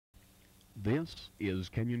This is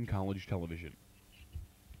Kenyon College Television.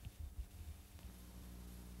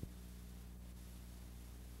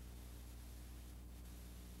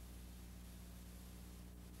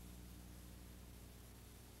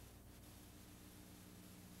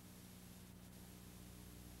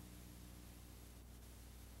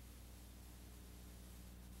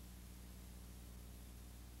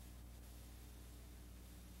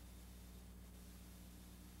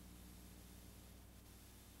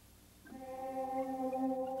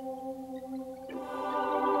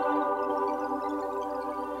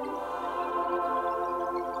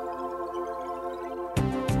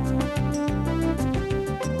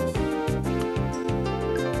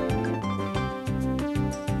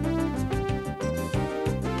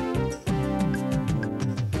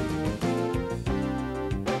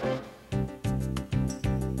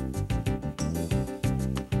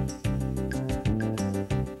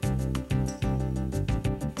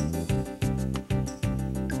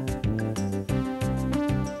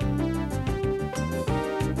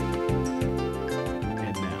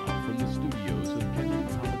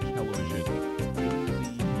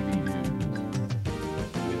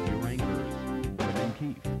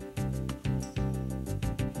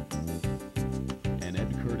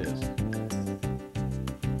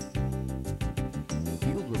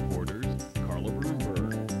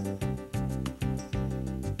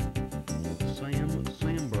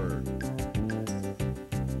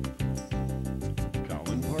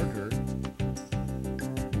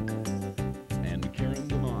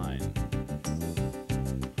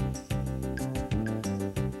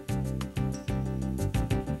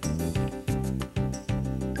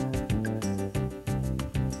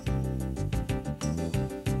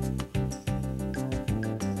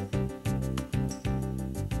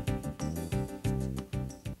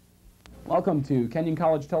 Welcome to Kenyon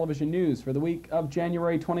College Television News for the week of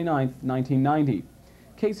January 29th, 1990.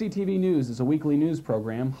 KCTV News is a weekly news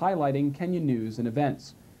program highlighting Kenyon news and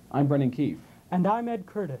events. I'm Brendan Keefe. And I'm Ed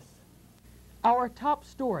Curtis. Our top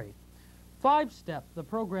story, 5-Step, the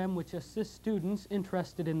program which assists students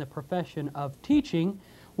interested in the profession of teaching,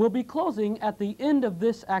 will be closing at the end of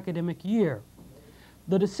this academic year.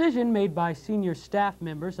 The decision made by senior staff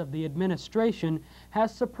members of the administration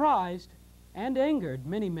has surprised and angered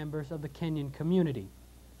many members of the Kenyon community.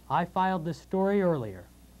 I filed this story earlier.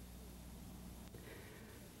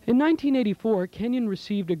 In 1984, Kenyon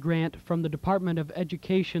received a grant from the Department of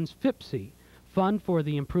Education's FIPSE, Fund for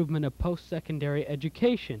the Improvement of Post-Secondary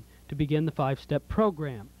Education, to begin the 5-Step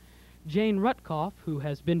program. Jane Rutkoff, who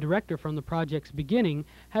has been director from the project's beginning,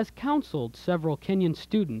 has counseled several Kenyon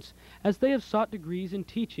students as they have sought degrees in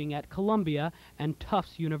teaching at Columbia and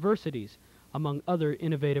Tufts universities, among other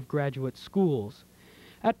innovative graduate schools.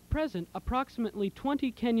 At present, approximately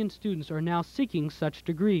 20 Kenyon students are now seeking such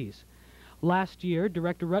degrees. Last year,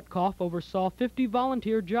 Director Rutkoff oversaw 50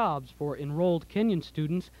 volunteer jobs for enrolled Kenyon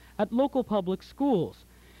students at local public schools.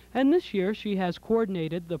 And this year, she has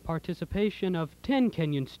coordinated the participation of 10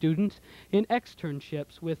 Kenyon students in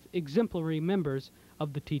externships with exemplary members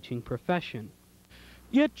of the teaching profession.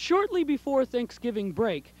 Yet shortly before Thanksgiving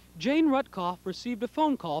break, Jane Rutkoff received a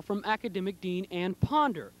phone call from Academic Dean Ann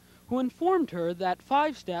Ponder, who informed her that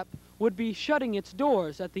 5-Step would be shutting its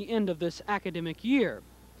doors at the end of this academic year.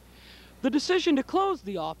 The decision to close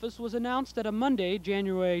the office was announced at a Monday,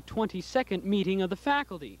 January 22nd meeting of the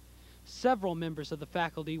faculty. Several members of the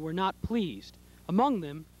faculty were not pleased, among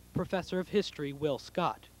them Professor of History Will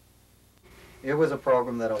Scott. It was a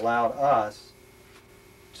program that allowed us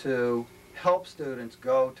to help students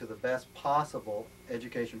go to the best possible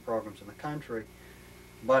education programs in the country,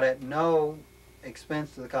 but at no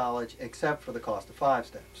expense to the college except for the cost of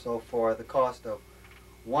 5-Step. So for the cost of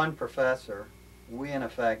one professor, we in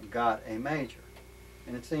effect got a major.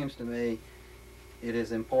 And it seems to me it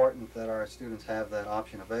is important that our students have that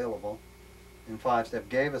option available, and 5-Step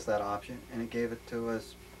gave us that option, and it gave it to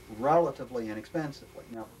us relatively inexpensively.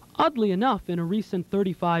 Now, oddly enough, in a recent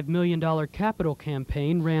 $35 million capital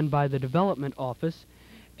campaign ran by the Development Office,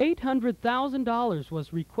 $800,000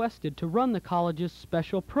 was requested to run the college's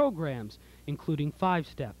special programs, including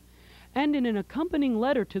 5-Step. And in an accompanying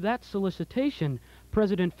letter to that solicitation,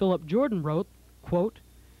 President Philip Jordan wrote, quote,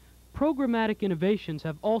 "Programmatic innovations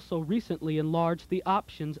have also recently enlarged the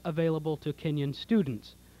options available to Kenyon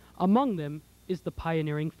students. Among them is the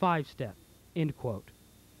pioneering 5-Step," end quote.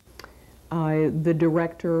 The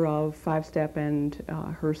director of 5-Step and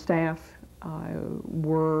her staff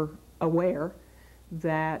were aware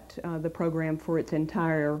that the program for its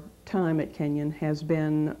entire time at Kenyon has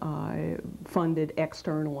been funded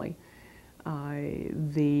externally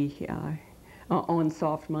on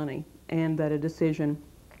soft money, and that a decision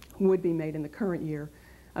would be made in the current year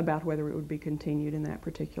about whether it would be continued in that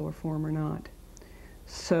particular form or not.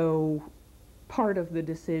 So part of the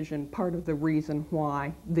decision, part of the reason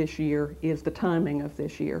why this year is the timing of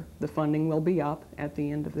this year. The funding will be up at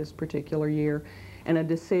the end of this particular year, and a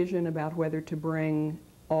decision about whether to bring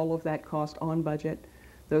all of that cost on budget,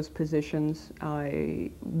 those positions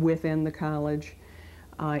within the college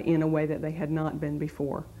in a way that they had not been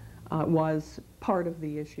before, was part of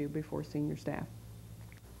the issue before senior staff.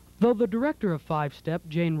 Though the director of Five Step,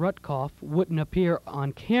 Jane Rutkoff, wouldn't appear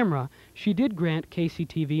on camera, she did grant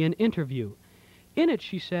KCTV an interview. In it,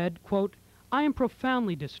 she said, quote, "I am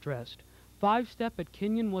profoundly distressed. Five Step at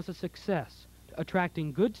Kenyon was a success,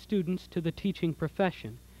 attracting good students to the teaching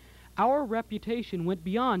profession. Our reputation went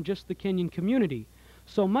beyond just the Kenyon community,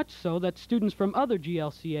 so much so that students from other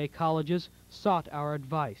GLCA colleges sought our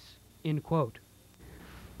advice," end quote.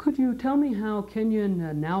 Could you tell me how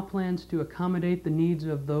Kenyon now plans to accommodate the needs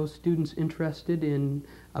of those students interested in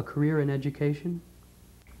a career in education?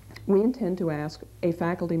 We intend to ask a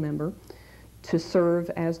faculty member to serve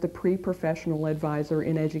as the pre-professional advisor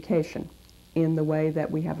in education, in the way that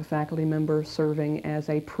we have a faculty member serving as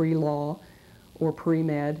a pre-law or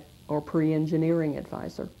pre-med or pre-engineering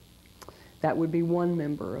advisor. That would be one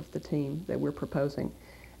member of the team that we're proposing.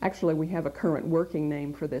 Actually, we have a current working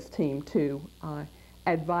name for this team too,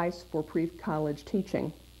 Advice for Pre-College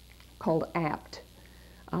Teaching, called APT.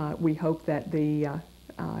 We hope that the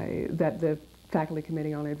Faculty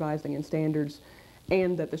Committee on Advising and Standards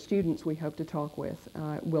and that the students we hope to talk with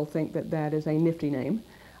will think that that is a nifty name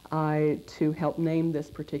to help name this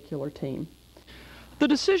particular team. The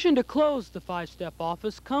decision to close the Five Step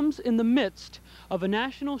office comes in the midst of a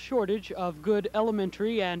national shortage of good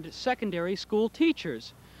elementary and secondary school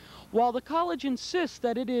teachers. While the college insists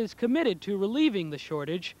that it is committed to relieving the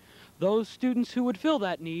shortage, those students who would fill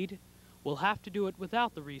that need will have to do it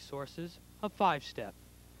without the resources of Five Step.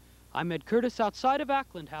 I'm Ed Curtis outside of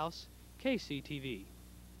Ackland House, KCTV.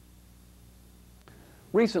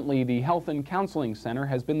 Recently, the Health and Counseling Center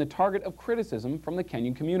has been the target of criticism from the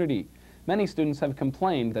Kenyon community. Many students have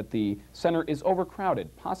complained that the center is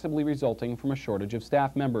overcrowded, possibly resulting from a shortage of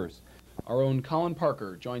staff members. Our own Colin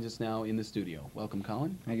Parker joins us now in the studio. Welcome,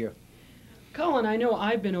 Colin. Thank you. Colin, I know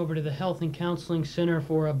I've been over to the Health and Counseling Center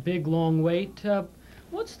for a big, long wait.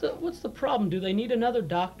 What's the problem? Do they need another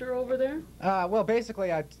doctor over there? Well,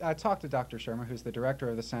 basically, I talked to Dr. Shermer, who's the director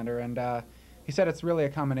of the center, and he said it's really a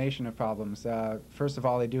combination of problems. First of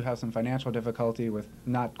all, they do have some financial difficulty with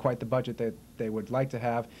not quite the budget that they would like to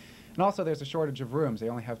have. And also, there's a shortage of rooms. They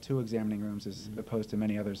only have 2 examining rooms as opposed to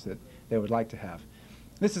many others that they would like to have.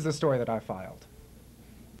 This is the story that I filed.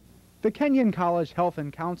 The Kenyon College Health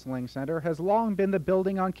and Counseling Center has long been the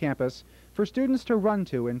building on campus for students to run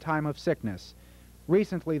to in time of sickness.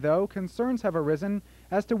 Recently, though, concerns have arisen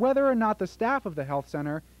as to whether or not the staff of the health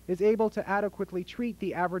center is able to adequately treat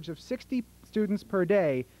the average of 60 students per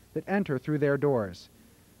day that enter through their doors.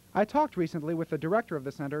 I talked recently with the director of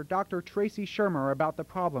the center, Dr. Tracy Shermer, about the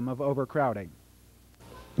problem of overcrowding.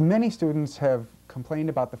 Many students have complained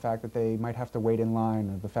about the fact that they might have to wait in line,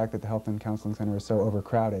 or the fact that the Health and Counseling Center is so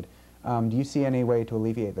overcrowded. Do you see any way to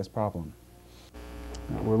alleviate this problem?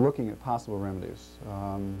 We're looking at possible remedies.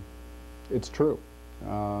 It's true.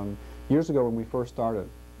 Years ago when we first started,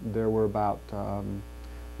 there were about a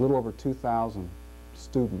little over 2,000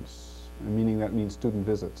 students, meaning that means student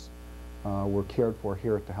visits, were cared for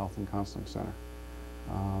here at the Health and Counseling Center.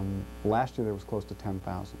 Last year there was close to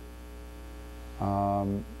 10,000.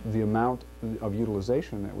 The amount of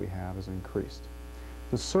utilization that we have has increased.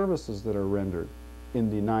 The services that are rendered in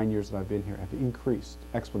the 9 years that I've been here have increased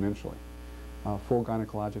exponentially. Full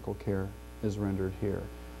gynecological care is rendered here.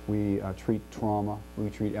 We treat trauma, we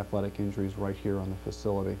treat athletic injuries right here on the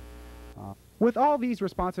facility. With all these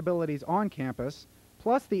responsibilities on campus,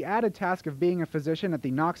 plus the added task of being a physician at the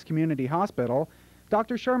Knox Community Hospital,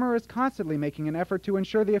 Dr. Shermer is constantly making an effort to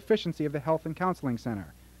ensure the efficiency of the Health and Counseling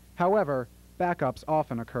Center. However, backups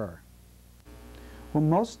often occur. Well,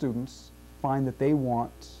 most students find that they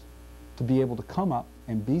want to be able to come up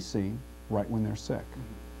and be seen right when they're sick.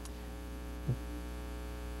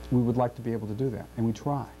 We would like to be able to do that, and we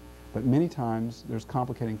try. But many times there's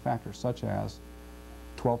complicating factors, such as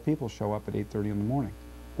 12 people show up at 8:30 in the morning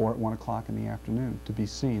or at 1 o'clock in the afternoon to be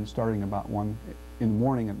seen, starting about 1 in the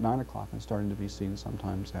morning at 9 o'clock and starting to be seen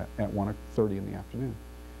sometimes at 1:30 in the afternoon.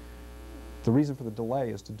 The reason for the delay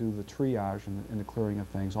is to do the triage and the clearing of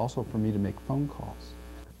things, also for me to make phone calls.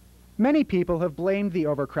 Many people have blamed the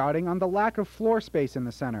overcrowding on the lack of floor space in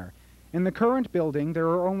the center. In the current building, there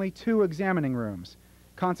are only 2 examining rooms.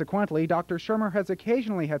 Consequently, Dr. Shermer has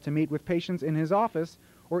occasionally had to meet with patients in his office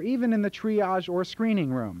or even in the triage or screening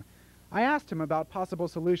room. I asked him about possible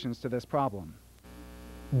solutions to this problem.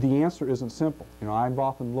 The answer isn't simple. You know, I've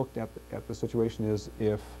often looked at the situation is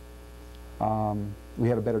if we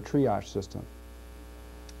had a better triage system,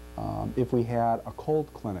 if we had a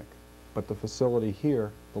cold clinic, but the facility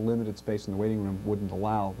here, the limited space in the waiting room, wouldn't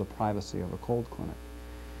allow the privacy of a cold clinic.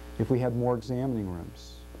 If we had more examining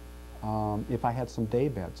rooms, if I had some day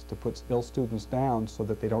beds to put ill students down so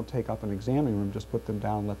that they don't take up an examining room, just put them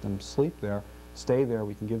down, let them sleep there, stay there,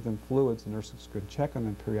 we can give them fluids, the nurses could check on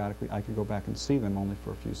them periodically, I could go back and see them only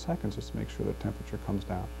for a few seconds just to make sure their temperature comes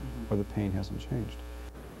down or the pain hasn't changed.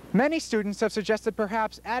 Many students have suggested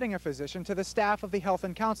perhaps adding a physician to the staff of the Health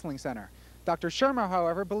and Counseling Center. Dr. Shermer,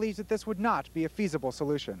 however, believes that this would not be a feasible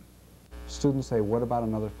solution. Students say, what about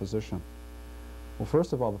another physician? Well,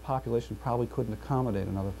 first of all, the population probably couldn't accommodate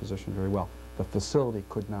another physician very well. The facility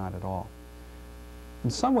could not at all. In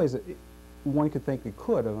some ways, one could think it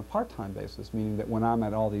could on a part-time basis, meaning that when I'm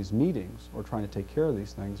at all these meetings or trying to take care of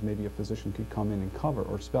these things, maybe a physician could come in and cover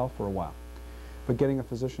or spell for a while. But getting a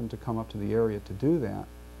physician to come up to the area to do that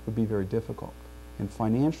would be very difficult. And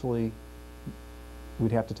financially,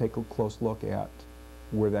 we'd have to take a close look at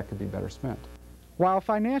where that could be better spent. While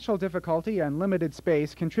financial difficulty and limited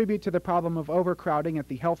space contribute to the problem of overcrowding at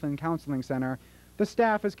the Health and Counseling Center, the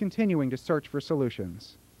staff is continuing to search for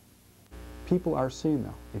solutions. People are seen,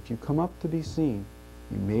 though. If you come up to be seen,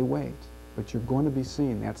 you may wait, but you're going to be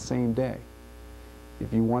seen that same day.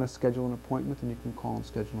 If you want to schedule an appointment, then you can call and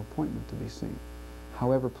schedule an appointment to be seen.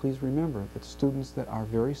 However, please remember that students that are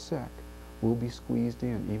very sick will be squeezed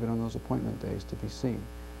in, even on those appointment days, to be seen,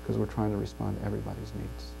 because we're trying to respond to everybody's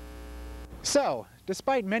needs. So,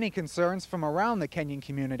 despite many concerns from around the Kenyon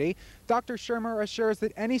community, Dr. Shermer assures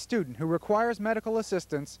that any student who requires medical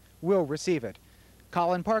assistance will receive it.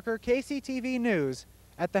 Colin Parker, KCTV News,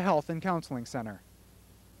 at the Health and Counseling Center.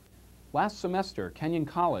 Last semester, Kenyon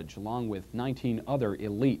College, along with 19 other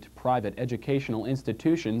elite private educational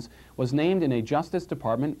institutions, was named in a Justice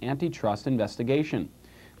Department antitrust investigation.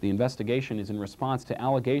 The investigation is in response to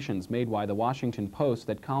allegations made by the Washington Post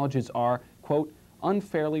that colleges are, quote,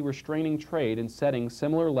 unfairly restraining trade and setting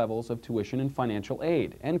similar levels of tuition and financial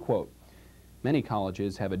aid, end quote. Many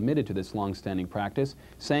colleges have admitted to this long-standing practice,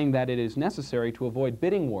 saying that it is necessary to avoid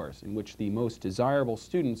bidding wars in which the most desirable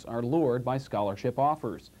students are lured by scholarship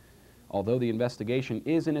offers. Although the investigation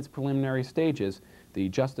is in its preliminary stages, the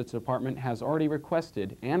Justice Department has already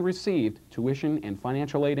requested and received tuition and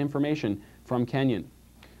financial aid information from Kenyon.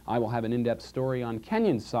 I will have an in-depth story on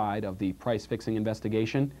Kenyon's side of the price-fixing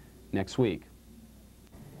investigation next week.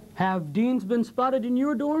 Have deans been spotted in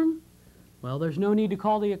your dorm? Well, there's no need to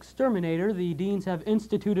call the exterminator. The deans have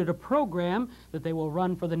instituted a program that they will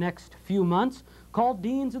run for the next few months called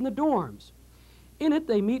Deans in the Dorms. In it,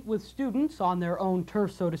 they meet with students on their own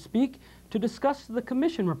turf, so to speak, to discuss the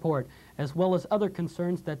commission report, as well as other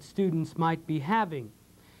concerns that students might be having.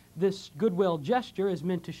 This goodwill gesture is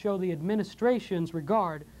meant to show the administration's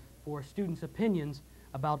regard for students' opinions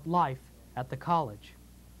about life at the college.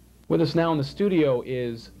 With us now in the studio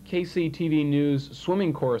is KCTV News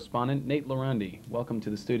swimming correspondent Nate Larundi. Welcome to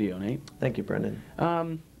the studio, Nate. Thank you, Brendan.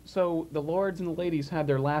 So the Lords and the ladies had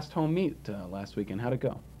their last home meet last weekend. How'd it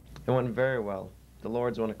go? It went very well. The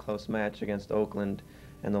Lords won a close match against Oakland,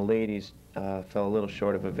 and the ladies fell a little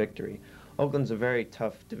short of a victory. Oakland's a very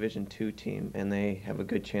tough Division II team, and they have a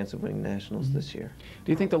good chance of winning nationals this year.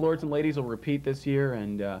 Do you think the Lords and ladies will repeat this year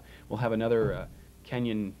and we'll have another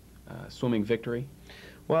Kenyon swimming victory?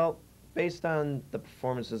 Well, based on the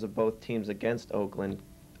performances of both teams against Oakland,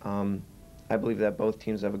 I believe that both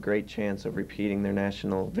teams have a great chance of repeating their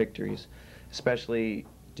national victories, especially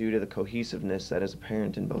due to the cohesiveness that is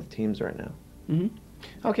apparent in both teams right now.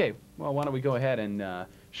 Okay, well, why don't we go ahead and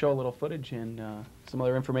show a little footage and some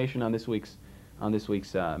other information on this week's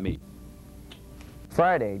meet.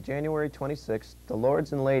 Friday, January 26th, the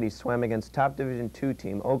Lords and ladies swam against top Division II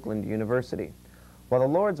team Oakland University. While the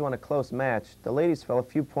Lords won a close match, the ladies fell a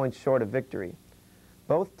few points short of victory.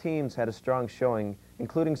 Both teams had a strong showing,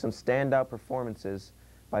 including some standout performances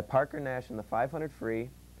by Parker Nash in the 500 free,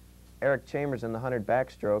 Eric Chambers in the 100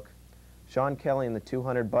 backstroke, Sean Kelly in the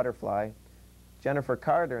 200 butterfly, Jennifer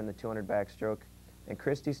Carter in the 200 backstroke, and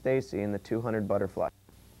Christy Stacy in the 200 butterfly.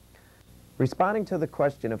 Responding to the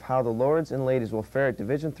question of how the Lords and ladies will fare at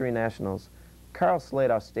Division III Nationals, Carl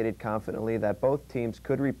Sladoff stated confidently that both teams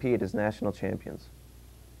could repeat as national champions.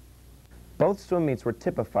 Both swim meets were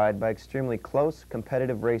typified by extremely close,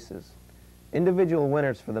 competitive races. Individual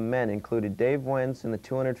winners for the men included Dave Wentz in the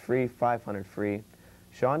 200 free, 500 free,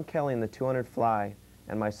 Sean Kelly in the 200 fly,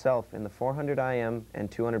 and myself in the 400 IM and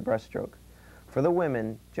 200 breaststroke. For the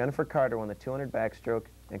women, Jennifer Carter won the 200 backstroke,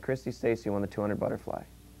 and Christy Stacy won the 200 butterfly.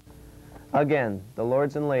 Again, the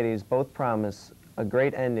lords and ladies both promise a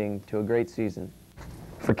great ending to a great season.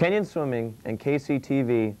 For Kenyon Swimming and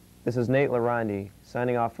KCTV, this is Nate Larondi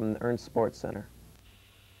signing off from the Ernst Sports Center.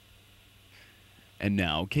 And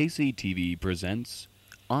now KCTV presents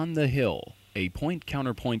On the Hill, a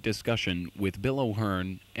point-counterpoint discussion with Bill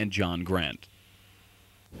O'Hearn and John Grant.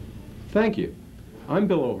 Thank you. I'm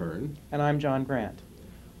Bill O'Hearn. And I'm John Grant.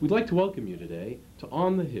 We'd like to welcome you today to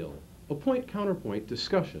On the Hill, a point-counterpoint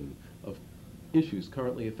discussion of issues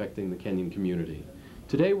currently affecting the Kenyon community.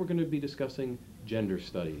 Today we're going to be discussing gender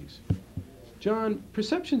studies. John,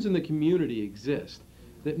 perceptions in the community exist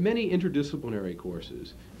that many interdisciplinary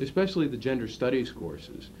courses, especially the gender studies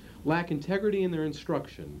courses, lack integrity in their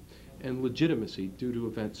instruction and legitimacy due to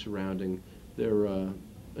events surrounding their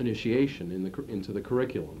initiation into the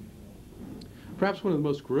curriculum. Perhaps one of the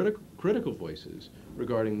most critical voices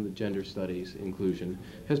regarding the gender studies inclusion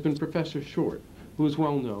has been Professor Short, who is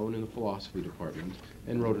well known in the philosophy department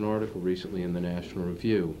and wrote an article recently in the National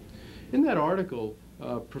Review. In that article,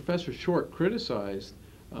 Professor Short criticized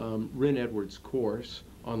Rynn Edwards' course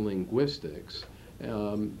on linguistics,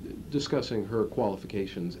 discussing her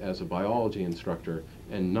qualifications as a biology instructor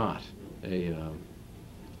and not a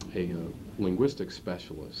linguistics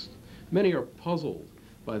specialist. Many are puzzled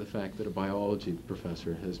by the fact that a biology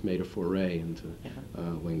professor has made a foray into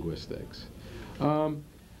linguistics.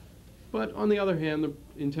 But on the other hand, the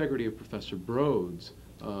integrity of Professor Broad's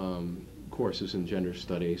courses in gender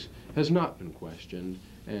studies has not been questioned,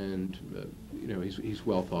 and he's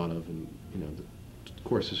well thought of, and the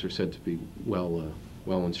courses are said to be well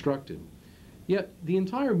instructed. Yet the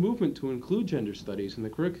entire movement to include gender studies in the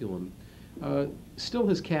curriculum still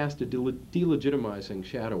has cast a delegitimizing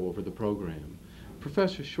shadow over the program.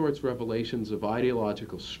 Professor Short's revelations of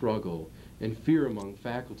ideological struggle and fear among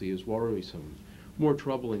faculty is worrisome. More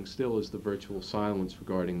troubling still is the virtual silence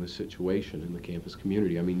regarding the situation in the campus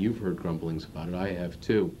community. I mean, you've heard grumblings about it. I have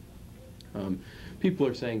too. People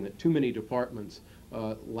are saying that too many departments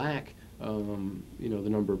lack the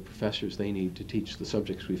number of professors they need to teach the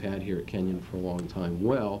subjects we've had here at Kenyon for a long time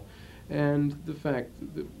well, and the fact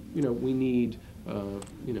that we need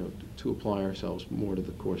to apply ourselves more to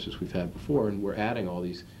the courses we've had before, and we're adding all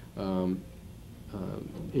these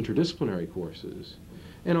interdisciplinary courses.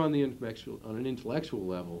 And on an intellectual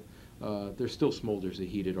level, there still smolders a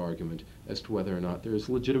heated argument as to whether or not there is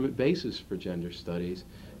legitimate basis for gender studies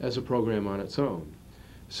as a program on its own.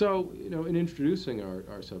 So, in introducing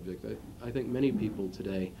our subject, I think many people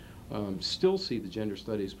today still see the gender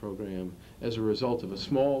studies program as a result of a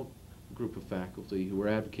small group of faculty who are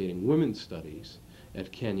advocating women's studies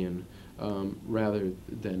at Kenyon rather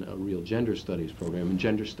than a real gender studies program. And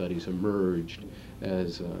gender studies emerged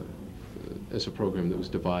as a program that was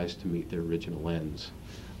devised to meet their original ends.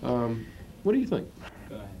 What do you think?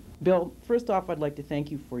 Go ahead. Bill, first off, I'd like to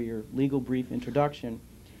thank you for your legal brief introduction.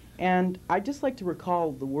 And I'd just like to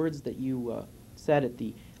recall the words that you said at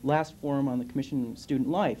the last forum on the Commission on Student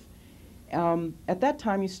Life. At that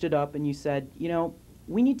time, you stood up and you said,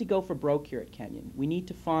 we need to go for broke here at Kenyon. We need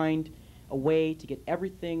to find a way to get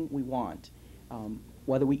everything we want,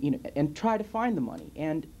 and try to find the money.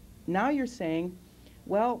 And now you're saying,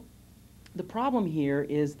 well, the problem here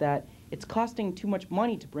is that it's costing too much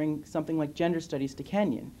money to bring something like gender studies to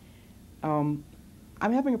Kenyon. I'm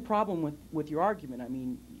having a problem with your argument. I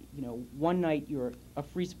mean, one night you're a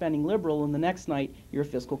free-spending liberal, and the next night you're a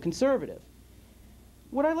fiscal conservative.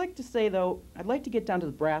 What I'd like to say, though, I'd like to get down to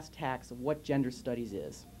the brass tacks of what gender studies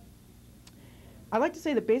is. I'd like to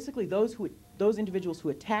say that basically those individuals who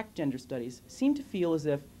attack gender studies seem to feel as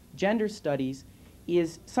if gender studies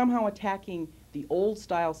is somehow attacking the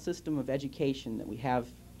old-style system of education that we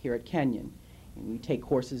have here at Kenyon. And you take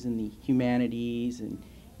courses in the humanities, and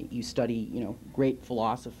you study, great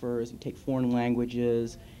philosophers, you take foreign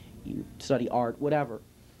languages, you study art, whatever.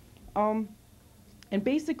 And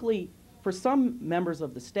basically, for some members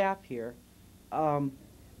of the staff here,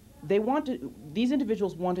 these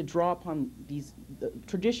individuals want to draw upon these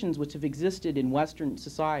traditions which have existed in Western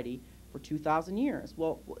society for 2,000 years.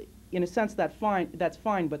 Well, in a sense, that's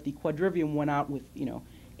fine, but the quadrivium went out with,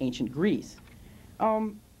 ancient Greece.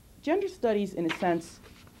 Gender studies, in a sense,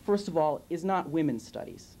 first of all, is not women's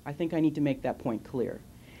studies. I think I need to make that point clear.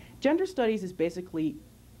 Gender studies is basically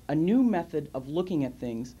a new method of looking at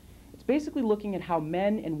things. It's basically looking at how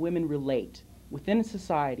men and women relate within a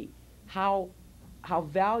society, how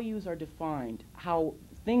values are defined, how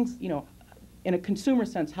things, in a consumer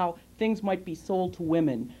sense, how things might be sold to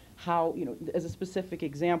women, how, as a specific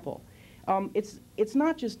example. It's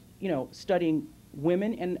not just, studying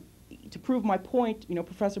women, and to prove my point, you know,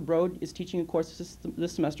 Professor Broad is teaching a course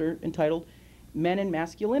this semester entitled Men and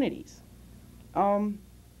Masculinities.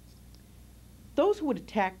 Those who would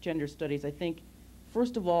attack gender studies, I think,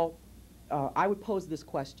 first of all, I would pose this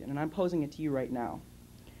question, and I'm posing it to you right now.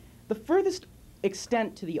 The furthest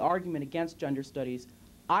extent to the argument against gender studies,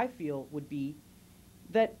 I feel, would be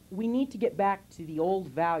that we need to get back to the old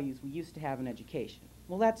values we used to have in education.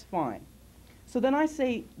 Well, that's fine. So then I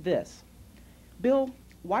say this. Bill,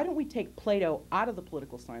 why don't we take Plato out of the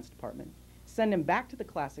political science department, send him back to the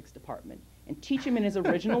classics department, and teach him in his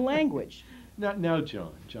original language? Now,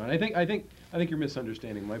 John, I think you're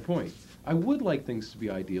misunderstanding my point. I would like things to be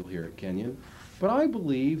ideal here at Kenyon, but I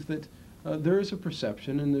believe that there is a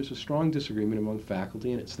perception, and there's a strong disagreement among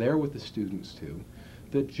faculty, and it's there with the students too,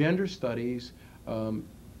 that gender studies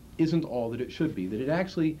isn't all that it should be, that it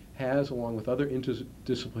actually has, along with other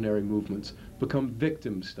interdisciplinary movements, become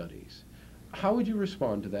victim studies. How would you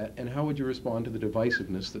respond to that, and how would you respond to the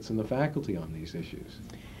divisiveness that's in the faculty on these issues?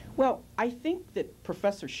 Well, I think that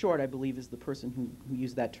Professor Short, I believe, is the person who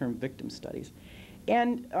used that term, victim studies.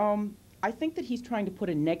 And I think that he's trying to put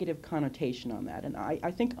a negative connotation on that, and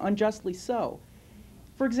I think unjustly so.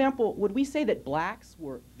 For example, would we say that blacks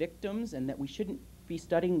were victims and that we shouldn't be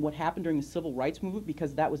studying what happened during the civil rights movement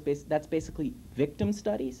because that's basically victim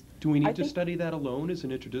studies? Do we need to study that alone as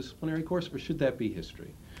an interdisciplinary course, or should that be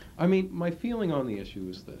history? I mean, my feeling on the issue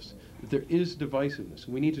is this, that there is divisiveness.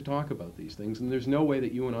 We need to talk about these things, and there's no way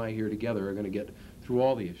that you and I here together are going to get through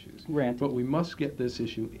all the issues. Granted. But we must get this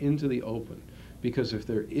issue into the open, because if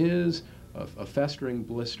there is a festering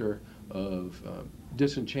blister of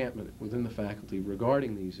disenchantment within the faculty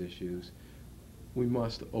regarding these issues, we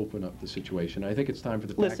must open up the situation. I think it's time for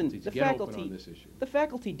the faculty to get open on this issue. The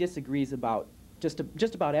faculty disagrees about just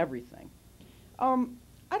about everything.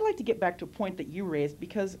 I'd like to get back to a point that you raised,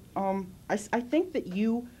 because I think that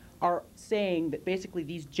you are saying that basically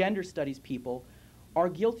these gender studies people are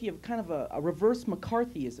guilty of kind of a reverse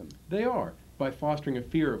McCarthyism. They are, by fostering a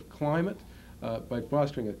fear of climate, by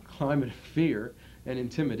fostering a climate of fear and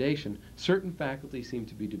intimidation. Certain faculty seem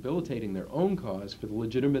to be debilitating their own cause for the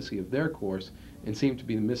legitimacy of their course and seem to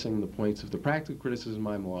be missing the points of the practical criticism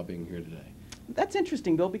I'm lobbying here today. That's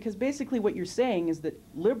interesting, Bill, because basically what you're saying is that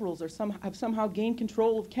liberals have somehow gained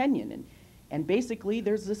control of Kenyon, and basically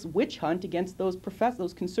there's this witch hunt against those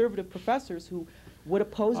conservative professors who would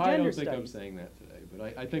oppose gender studies. I don't think I'm saying that today,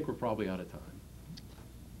 but I think we're probably out of time.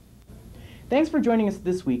 Thanks for joining us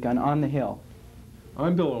this week on the Hill.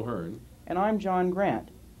 I'm Bill O'Hearn. And I'm John Grant.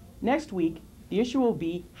 Next week, the issue will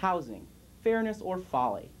be housing, fairness or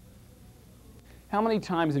folly. How many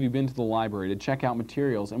times have you been to the library to check out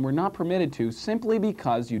materials and were not permitted to simply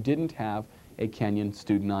because you didn't have a Kenyon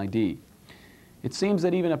student ID? It seems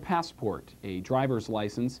that even a passport, a driver's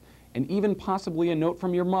license, and even possibly a note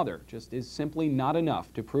from your mother just is simply not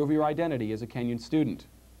enough to prove your identity as a Kenyon student.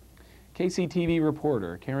 KCTV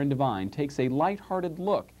reporter Karen Devine takes a light-hearted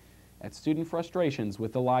look at student frustrations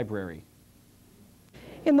with the library.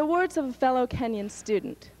 In the words of a fellow Kenyon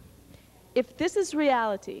student, if this is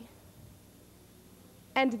reality,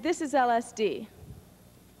 and this is LSD,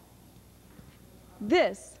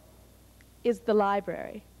 this is the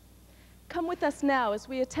library. Come with us now as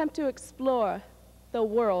we attempt to explore the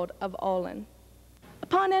world of Olin.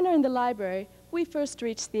 Upon entering the library, we first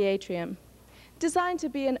reach the atrium. Designed to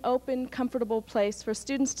be an open, comfortable place for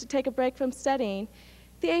students to take a break from studying,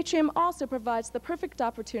 the atrium also provides the perfect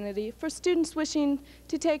opportunity for students wishing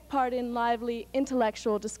to take part in lively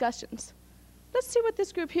intellectual discussions. Let's see what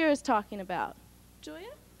this group here is talking about.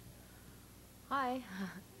 Julia? Hi.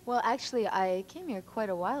 Well, actually, I came here quite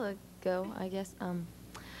a while ago, I guess.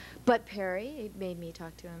 But Perry made me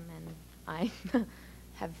talk to him, and I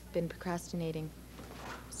have been procrastinating.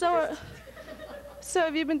 So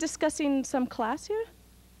have you been discussing some class here?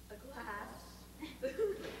 A class?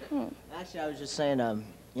 Actually, I was just saying,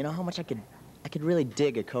 you know how much I could really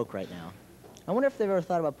dig a Coke right now. I wonder if they've ever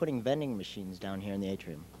thought about putting vending machines down here in the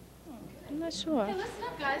atrium. I'm not sure. Hey, listen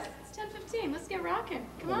up, guys. It's 10:15. Let's get rocking.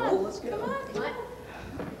 Come on. Let's go. Come on.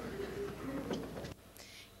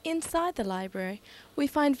 Inside the library, we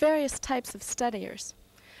find various types of studiers.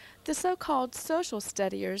 The so-called social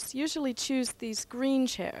studiers usually choose these green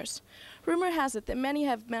chairs. Rumor has it that many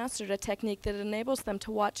have mastered a technique that enables them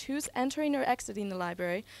to watch who's entering or exiting the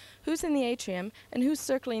library, who's in the atrium, and who's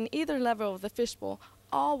circling either level of the fishbowl,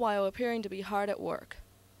 all while appearing to be hard at work.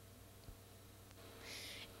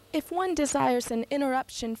 If one desires an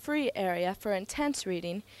interruption-free area for intense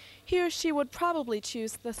reading, he or she would probably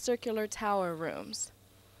choose the circular tower rooms.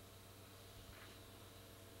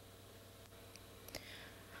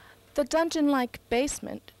 The dungeon-like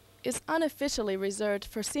basement is unofficially reserved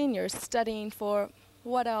for seniors studying for,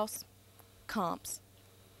 what else? Comps.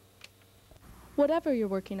 Whatever you're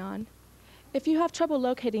working on, if you have trouble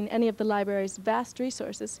locating any of the library's vast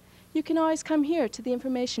resources, you can always come here to the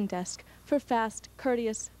information desk for fast,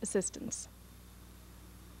 courteous assistance.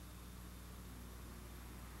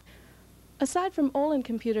 Aside from Olin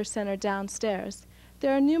Computer Center downstairs,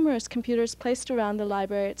 there are numerous computers placed around the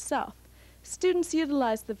library itself. Students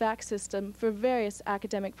utilize the VAC system for various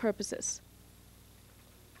academic purposes.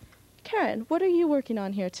 Karen, what are you working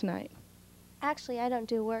on here tonight? Actually, I don't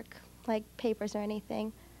do work, like papers or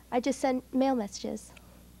anything. I just send mail messages.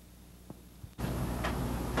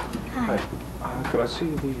 Hi. Could I see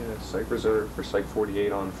the site reserved for Site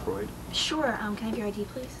 48 on Freud? Sure. Can I have your ID,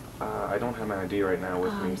 please? I don't have my ID right now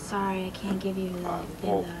with me. I'm sorry, I can't give you the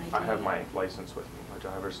Well, ID. I have my license with me, my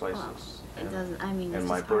driver's license. Well, it doesn't, I mean, and it's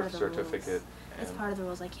my just part birth of the certificate. rules. It's part of the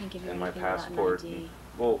rules. I can't give you and my anything without an passport. ID.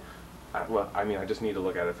 Well, I mean, I just need to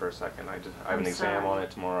look at it for a second. I have an exam on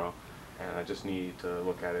it tomorrow, and I just need to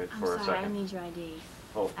look at it for a second. I need your ID.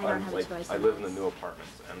 Oh, I don't have a choice. I live in the new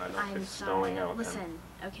apartments, and I know I'm it's sorry. snowing out. Listen,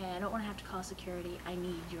 okay, I don't want to have to call security. I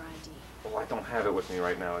need your ID. Well, I don't have it with me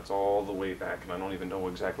right now. It's all the way back, and I don't even know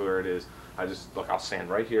exactly where it is. Look, I'll stand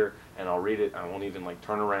right here, and I'll read it. I won't even, like,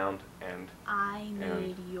 turn around, and... I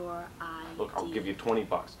need your ID. Look, I'll give you 20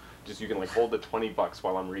 bucks. Just, you can, like, hold the 20 bucks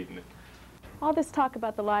while I'm reading it. All this talk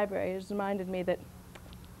about the library has reminded me that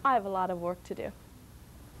I have a lot of work to do.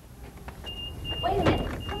 Wait a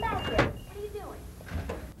minute. Come back here. What are you doing?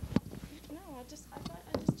 No, I just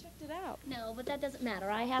checked it out. No, but that doesn't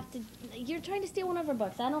matter. I have to... You're trying to steal one of her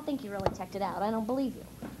books. I don't think you really checked it out. I don't believe you.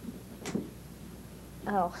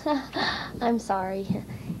 Oh, I'm sorry.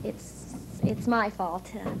 It's my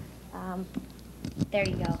fault. There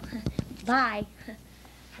you go. Bye.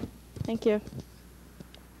 Thank you.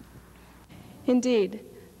 Indeed,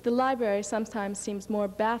 the library sometimes seems more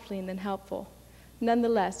baffling than helpful.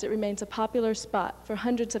 Nonetheless, it remains a popular spot for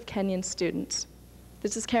hundreds of Kenyon students.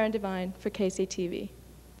 This is Karen Devine for KCTV.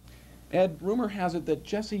 Ed, rumor has it that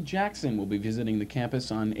Jesse Jackson will be visiting the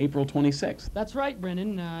campus on April 26th. That's right,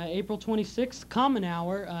 Brennan. April 26th, Common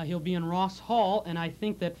Hour. He'll be in Ross Hall, and I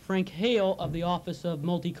think that Frank Hale of the Office of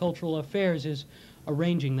Multicultural Affairs is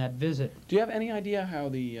arranging that visit. Do you have any idea how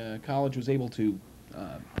the college was able to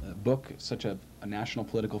book such a national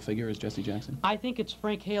political figure as Jesse Jackson? I think it's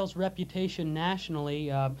Frank Hale's reputation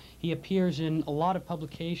nationally. He appears in a lot of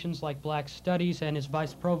publications like Black Studies and is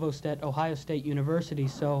vice provost at Ohio State University,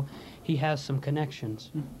 so he has some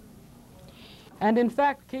connections. And in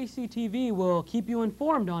fact, KCTV will keep you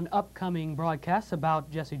informed on upcoming broadcasts about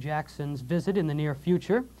Jesse Jackson's visit in the near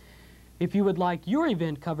future. If you would like your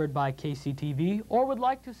event covered by KCTV or would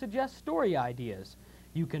like to suggest story ideas,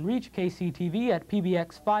 you can reach KCTV at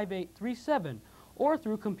PBX 5837 or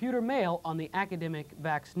through computer mail on the Academic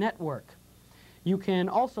Vax Network. You can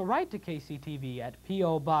also write to KCTV at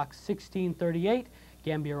P.O. Box 1638,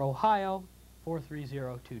 Gambier, Ohio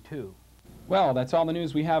 43022. Well, that's all the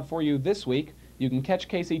news we have for you this week. You can catch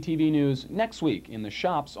KCTV News next week in the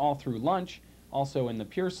shops all through lunch, also in the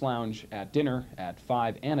Pierce Lounge at dinner at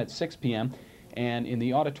 5 and at 6 p.m., and in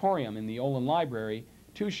the auditorium in the Olin Library,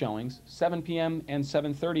 2 showings, 7 p.m. and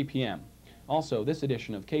 7:30 p.m. Also, this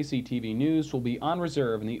edition of KCTV News will be on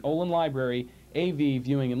reserve in the Olin Library AV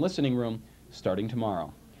viewing and listening room starting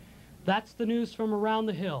tomorrow. That's the news from around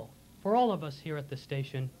the Hill. For all of us here at the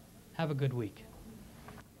station, have a good week.